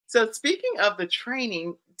So speaking of the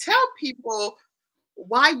training, tell people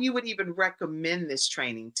why you would even recommend this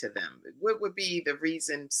training to them. What would be the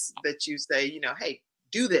reasons that you say, hey,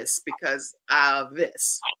 do this because of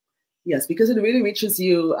this? Yes, because it really reaches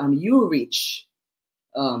you. You reach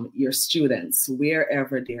your students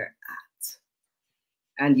wherever they're at,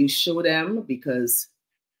 and you show them because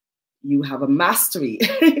you have a mastery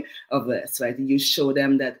of this, right? You show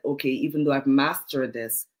them that, okay, even though I've mastered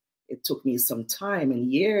this, it took me some time and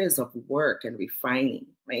years of work and refining,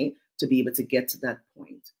 right, to be able to get to that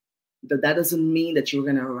point. But that doesn't mean that you're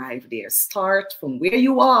going to arrive there. Start from where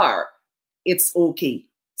you are. It's okay.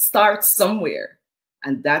 Start somewhere.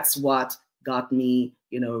 And that's what got me,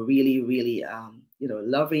 really, really,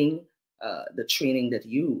 loving the training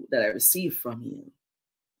that I received from you.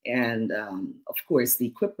 And of course, the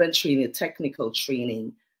equipment training, technical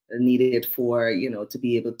training needed for, to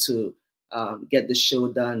be able to get the show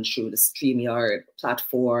done through the StreamYard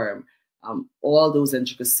platform, all those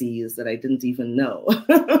intricacies that I didn't even know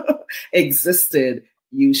existed.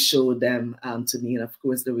 You showed them to me, and of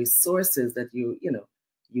course, the resources that you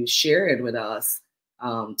shared with us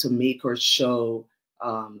to make our show,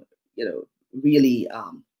 really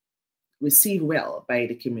received well by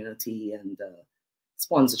the community, and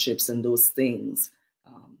sponsorships and those things.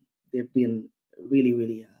 They've been really,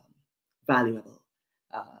 really valuable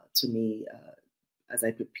to me as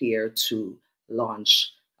I prepare to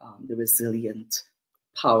launch the Resilient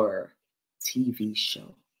Power TV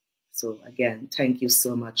show. So again, thank you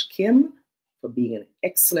so much, Kim, for being an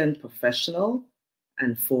excellent professional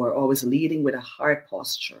and for always leading with a heart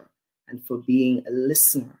posture and for being a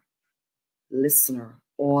listener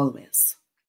always.